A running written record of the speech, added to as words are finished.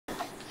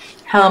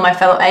Hello my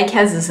fellow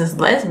eggheads, this is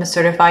Liz. I'm a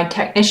certified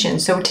technician.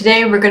 So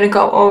today we're going to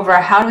go over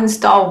how to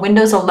install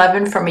Windows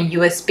 11 from a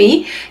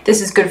USB. This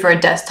is good for a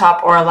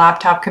desktop or a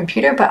laptop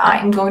computer, but I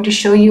am going to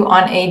show you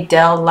on a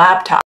Dell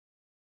laptop.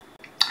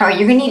 Alright,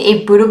 you're going to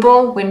need a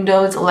bootable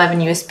Windows 11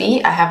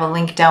 USB. I have a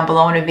link down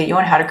below in a video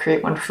on how to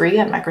create one free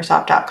at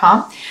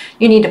Microsoft.com.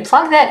 You need to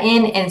plug that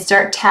in and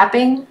start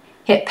tapping.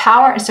 Hit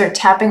power and start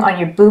tapping on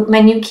your boot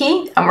menu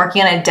key. I'm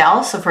working on a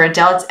Dell, so for a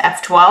Dell it's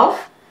F12.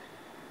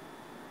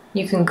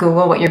 You can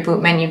Google what your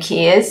boot menu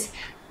key is.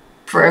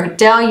 For a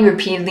Dell, you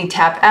repeatedly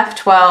tap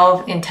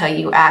F12 until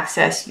you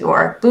access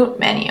your boot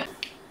menu.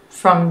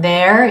 From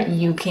there,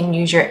 you can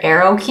use your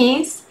arrow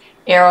keys,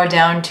 arrow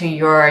down to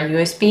your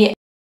USB,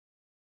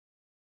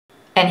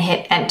 and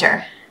hit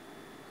enter.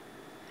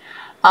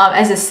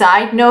 As a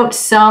side note,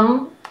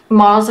 some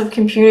models of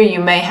computer,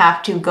 you may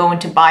have to go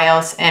into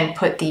BIOS and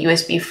put the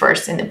USB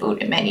first in the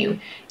boot menu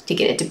to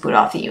get it to boot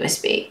off the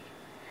USB.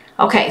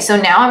 Okay, so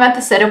now I'm at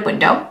the setup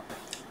window.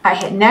 I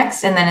hit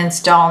next and then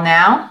install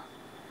now.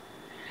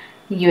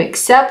 You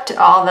accept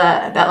all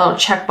that little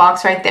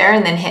checkbox right there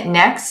and then hit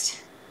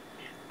next.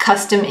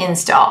 Custom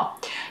install.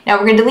 Now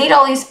we're going to delete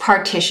all these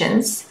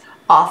partitions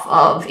off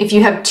of, if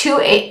you have two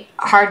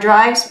hard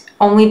drives,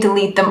 only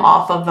delete them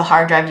off of the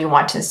hard drive you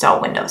want to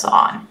install Windows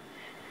on.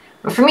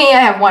 But for me, I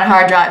have one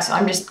hard drive, so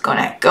I'm just going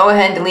to go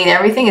ahead and delete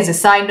everything. As a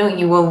side note,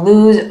 you will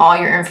lose all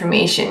your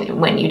information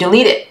when you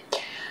delete it.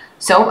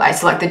 So I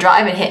select the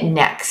drive and hit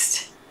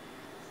next.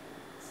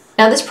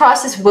 Now this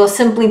process will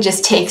simply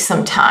just take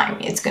some time.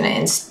 It's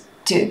going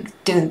to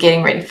do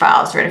getting ready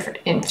files, ready for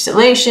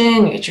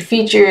installation, you get your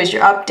features,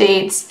 your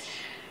updates.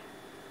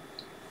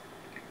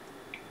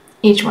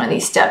 Each one of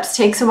these steps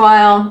takes a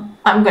while.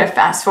 I'm going to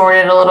fast forward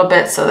it a little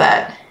bit so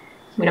that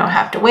we don't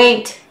have to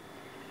wait.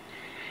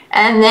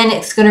 And then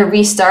it's going to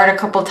restart a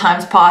couple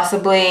times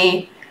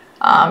possibly.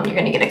 You're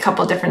going to get a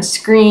couple different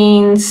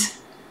screens.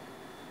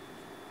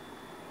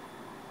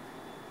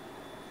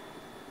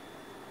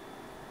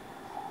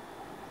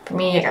 For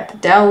me, I got the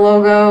Dell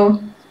logo.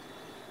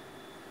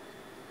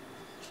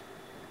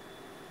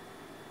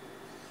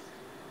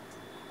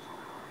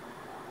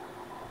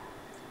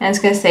 And it's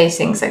going to say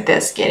things like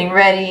this, getting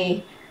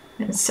ready.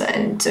 And so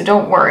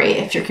don't worry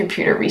if your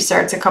computer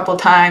restarts a couple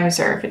times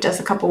or if it does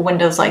a couple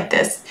windows like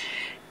this.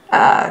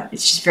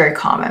 It's just very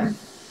common.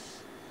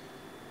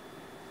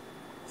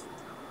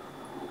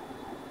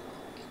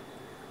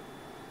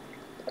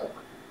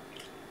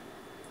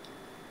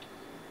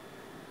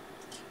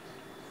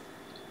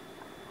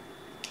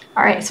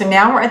 Alright, so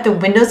now we're at the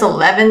Windows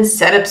 11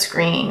 setup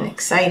screen.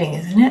 Exciting,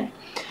 isn't it?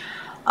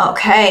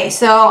 Okay,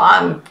 so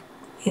I'm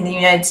in the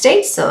United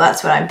States, so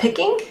that's what I'm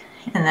picking.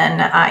 And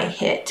then I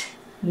hit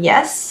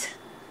yes.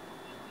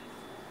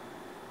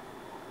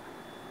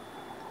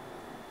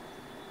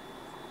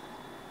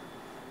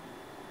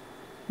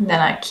 And then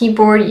on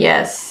keyboard,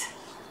 yes.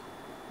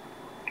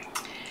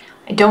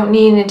 I don't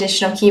need an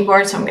additional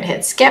keyboard, so I'm going to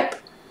hit skip.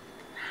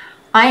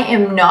 I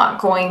am not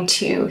going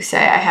to say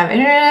I have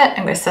internet.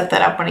 I'm going to set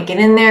that up when I get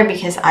in there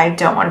because I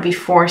don't want to be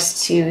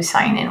forced to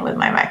sign in with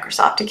my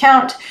Microsoft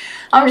account.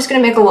 I'm just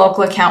going to make a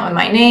local account with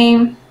my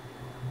name.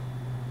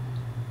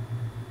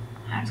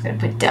 I was going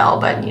to put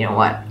Dell, but you know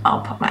what? I'll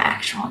put my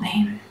actual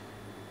name.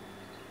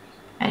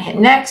 And hit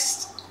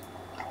next.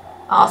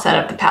 I'll set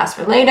up the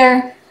password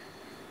later.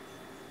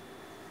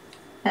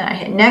 And I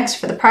hit next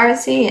for the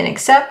privacy and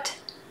accept.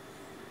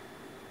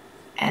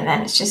 And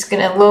then it's just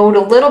going to load a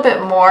little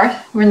bit more.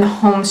 We're in the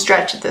home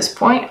stretch at this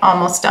point,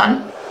 almost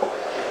done.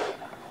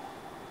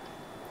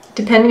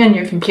 Depending on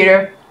your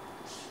computer,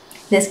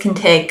 this can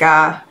take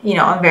you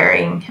know, a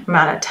varying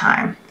amount of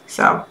time.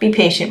 So be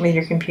patient with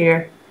your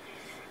computer.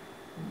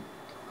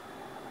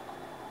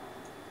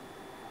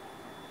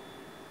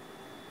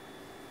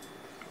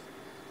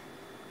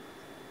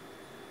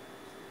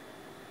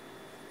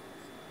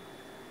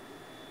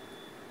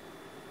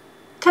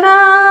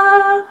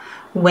 Ta-da!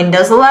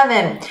 Windows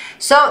 11.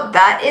 So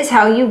that is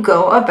how you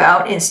go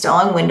about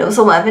installing Windows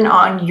 11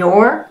 on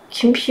your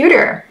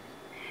computer.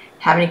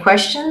 Have any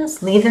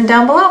questions? Leave them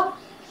down below.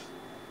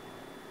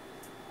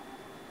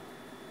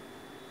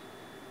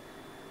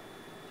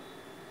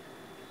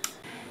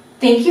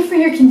 Thank you for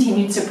your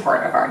continued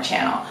support of our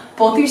channel,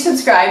 both through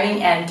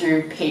subscribing and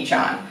through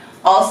Patreon.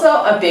 Also,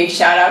 a big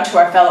shout out to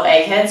our fellow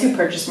eggheads who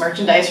purchase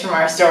merchandise from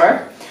our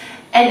store.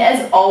 And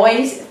as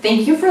always,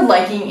 thank you for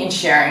liking and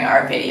sharing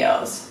our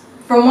videos.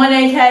 From one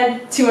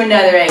egghead to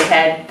another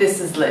egghead,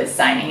 this is Liz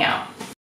signing out.